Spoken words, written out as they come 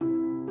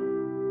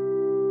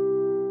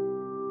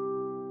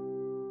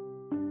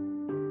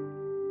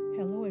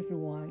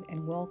everyone,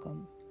 and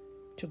welcome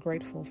to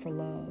Grateful for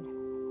Love.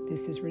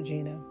 This is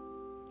Regina.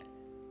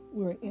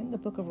 We're in the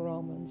book of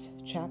Romans,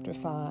 chapter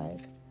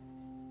 5,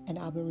 and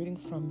I'll be reading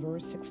from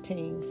verse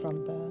 16 from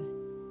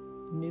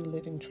the New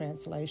Living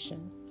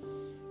Translation.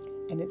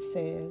 And it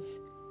says,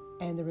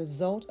 "And the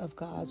result of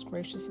God's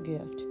gracious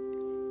gift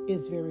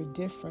is very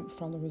different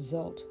from the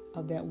result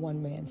of that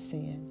one man's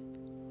sin.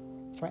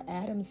 For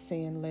Adam's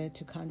sin led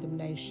to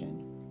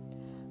condemnation,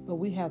 but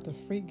we have the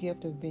free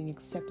gift of being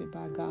accepted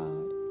by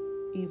God,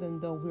 even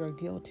though we are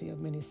guilty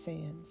of many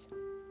sins.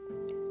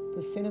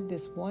 The sin of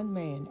this one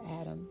man,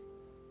 Adam,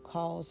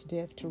 caused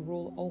death to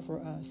rule over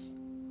us,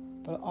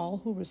 but all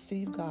who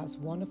receive God's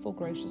wonderful,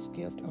 gracious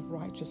gift of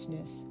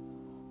righteousness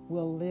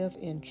will live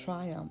in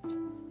triumph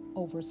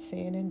over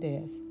sin and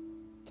death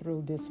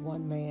through this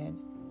one man,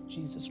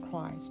 Jesus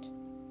Christ.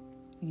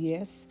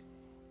 Yes,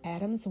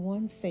 Adam's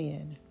one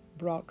sin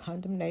brought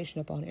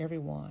condemnation upon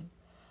everyone,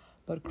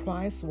 but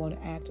Christ's one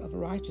act of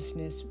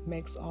righteousness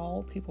makes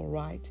all people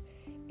right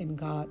in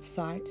God's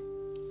sight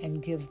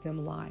and gives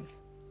them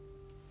life."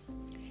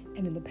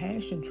 And in the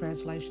Passion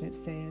Translation it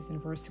says in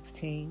verse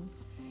 16,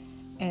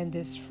 "And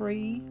this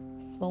free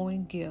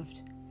flowing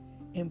gift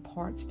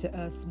imparts to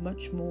us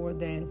much more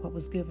than what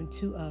was given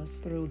to us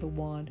through the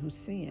one who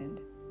sinned.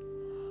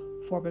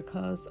 For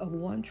because of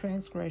one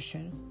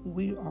transgression,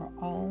 we are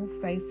all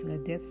facing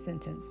a death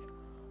sentence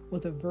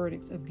with a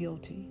verdict of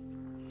guilty.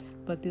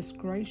 But this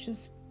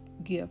gracious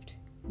gift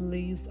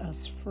leaves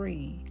us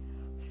free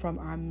from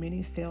our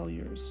many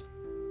failures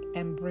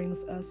and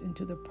brings us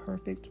into the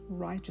perfect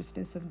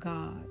righteousness of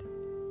God,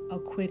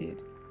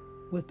 acquitted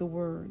with the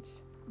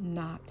words,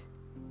 'Not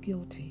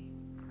guilty.'"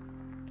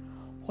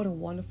 What a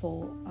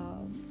wonderful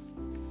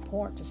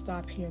part to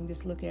stop here and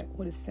just look at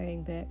what it's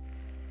saying,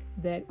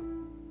 that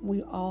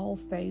we all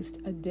faced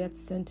a death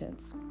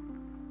sentence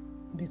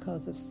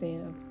because of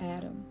sin of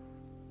Adam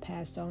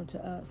passed on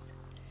to us.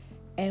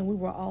 And we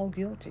were all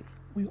guilty.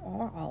 We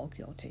are all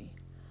guilty.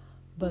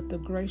 But the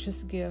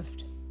gracious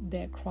gift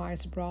that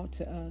Christ brought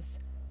to us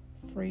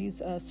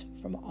frees us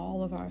from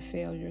all of our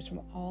failures,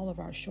 from all of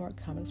our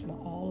shortcomings, from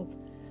all of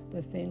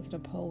the things that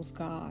oppose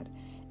God,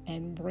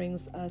 and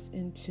brings us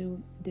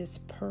into this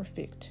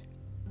perfect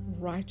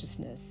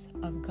righteousness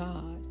of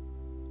God,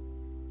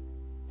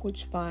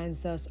 which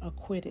finds us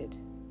acquitted,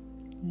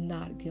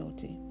 not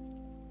guilty.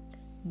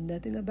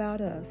 Nothing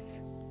about us,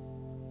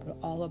 but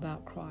all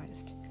about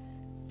Christ.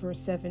 Verse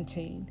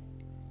 17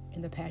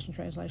 in the Passion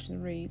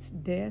Translation reads,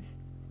 "Death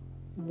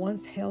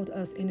once held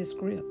us in its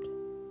grip,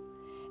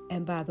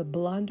 and by the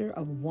blunder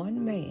of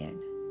one man,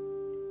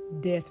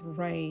 death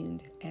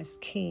reigned as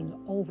king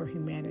over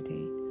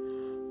humanity.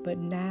 But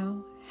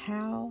now,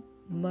 how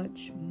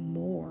much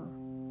more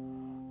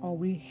are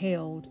we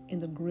held in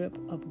the grip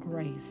of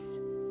grace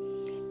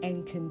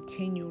and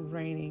continue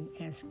reigning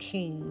as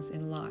kings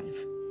in life,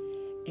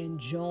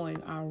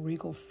 enjoying our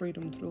regal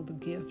freedom through the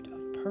gift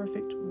of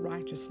perfect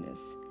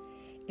righteousness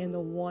in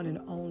the one and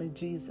only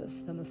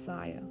Jesus, the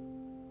Messiah.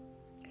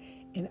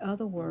 In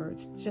other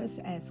words, just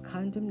as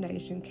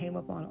condemnation came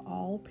upon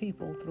all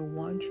people through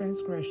one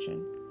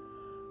transgression,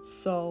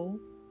 so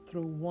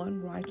through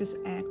one righteous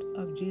act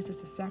of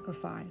Jesus'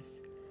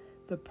 sacrifice,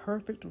 the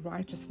perfect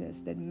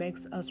righteousness that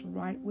makes us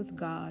right with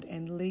God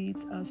and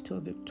leads us to a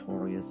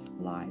victorious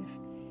life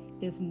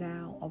is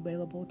now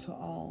available to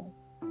all."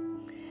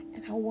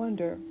 And I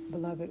wonder,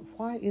 beloved,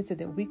 why is it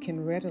that we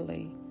can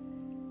readily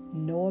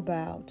know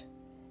about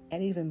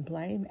and even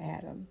blame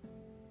Adam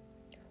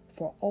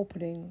for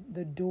opening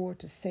the door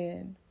to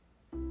sin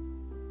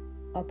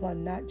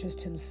upon not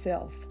just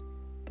himself,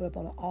 but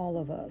upon all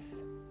of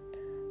us?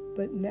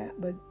 But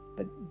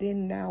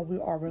now we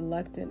are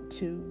reluctant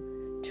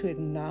to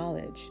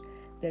acknowledge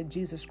that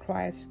Jesus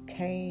Christ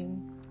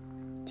came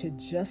to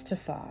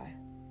justify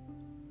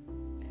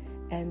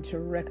and to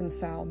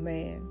reconcile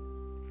man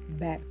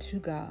back to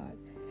God,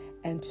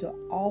 and to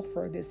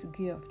offer this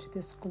gift,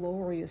 this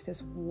glorious,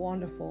 this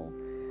wonderful,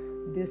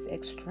 this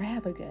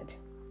extravagant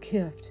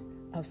gift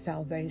of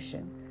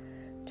salvation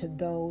to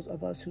those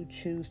of us who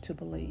choose to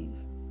believe.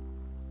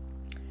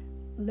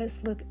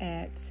 Let's look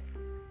at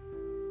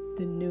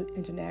the New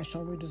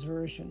International Reader's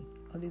Version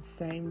of these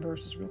same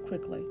verses real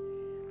quickly.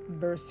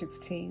 Verse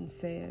 16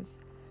 says,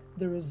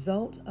 "The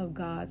result of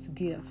God's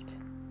gift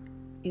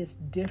is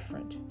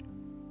different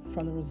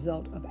from the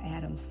result of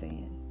Adam's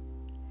sin.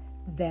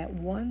 That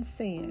one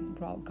sin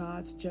brought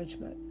God's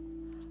judgment,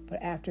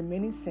 but after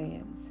many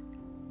sins,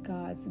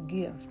 God's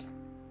gift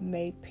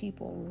made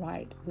people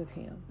right with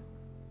him."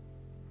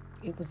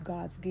 It was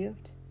God's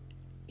gift.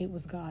 It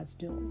was God's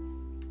doing.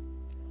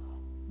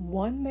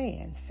 One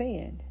man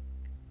sinned,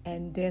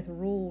 and death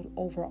ruled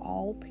over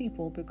all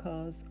people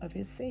because of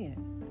his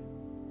sin.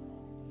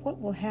 What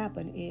will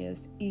happen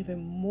is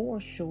even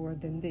more sure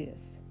than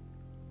this: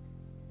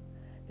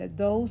 that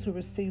those who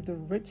receive the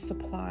rich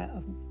supply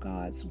of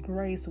God's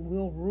grace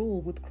will rule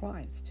with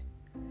Christ.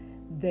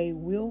 They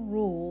will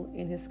rule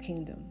in his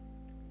kingdom.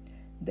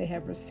 They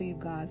have received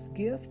God's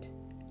gift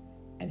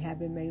and have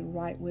been made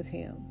right with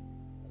him.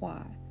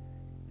 Why?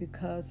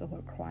 Because of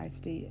what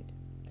Christ did.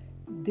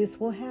 This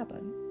will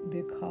happen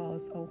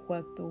because of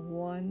what the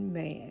one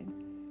man,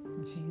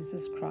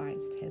 Jesus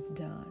Christ, has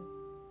done.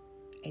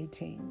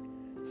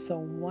 18. So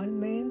one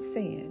man's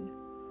sin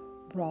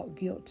brought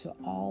guilt to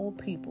all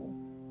people.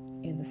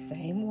 In the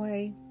same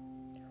way,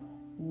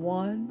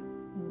 one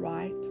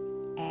right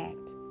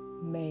act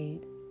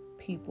made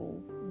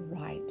people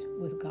right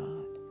with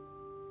God.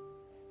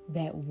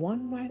 That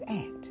one right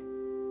act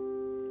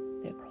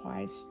that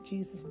Christ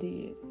Jesus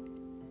did,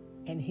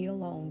 and he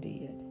alone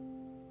did,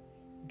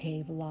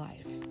 gave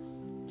life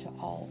to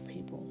all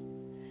people.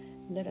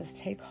 Let us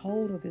take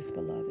hold of this,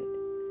 beloved.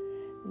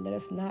 Let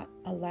us not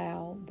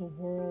allow the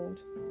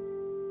world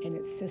and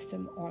its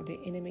system or the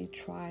enemy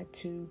try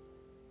to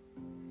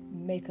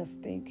make us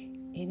think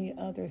any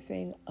other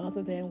thing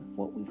other than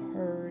what we've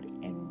heard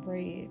and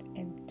read,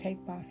 and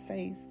take by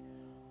faith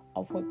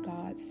of what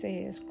God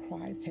says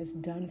Christ has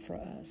done for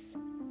us.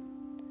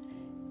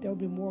 There will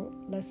be more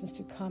lessons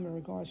to come in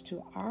regards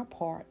to our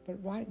part,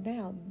 but right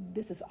now,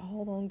 this is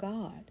all on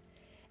God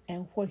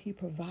and what he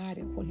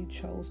provided, what he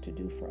chose to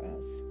do for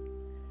us.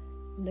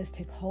 Let's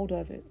take hold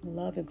of it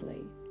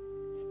lovingly,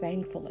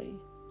 thankfully,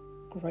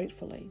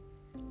 gratefully,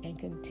 and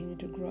continue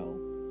to grow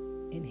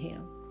in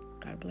him.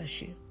 God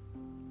bless you.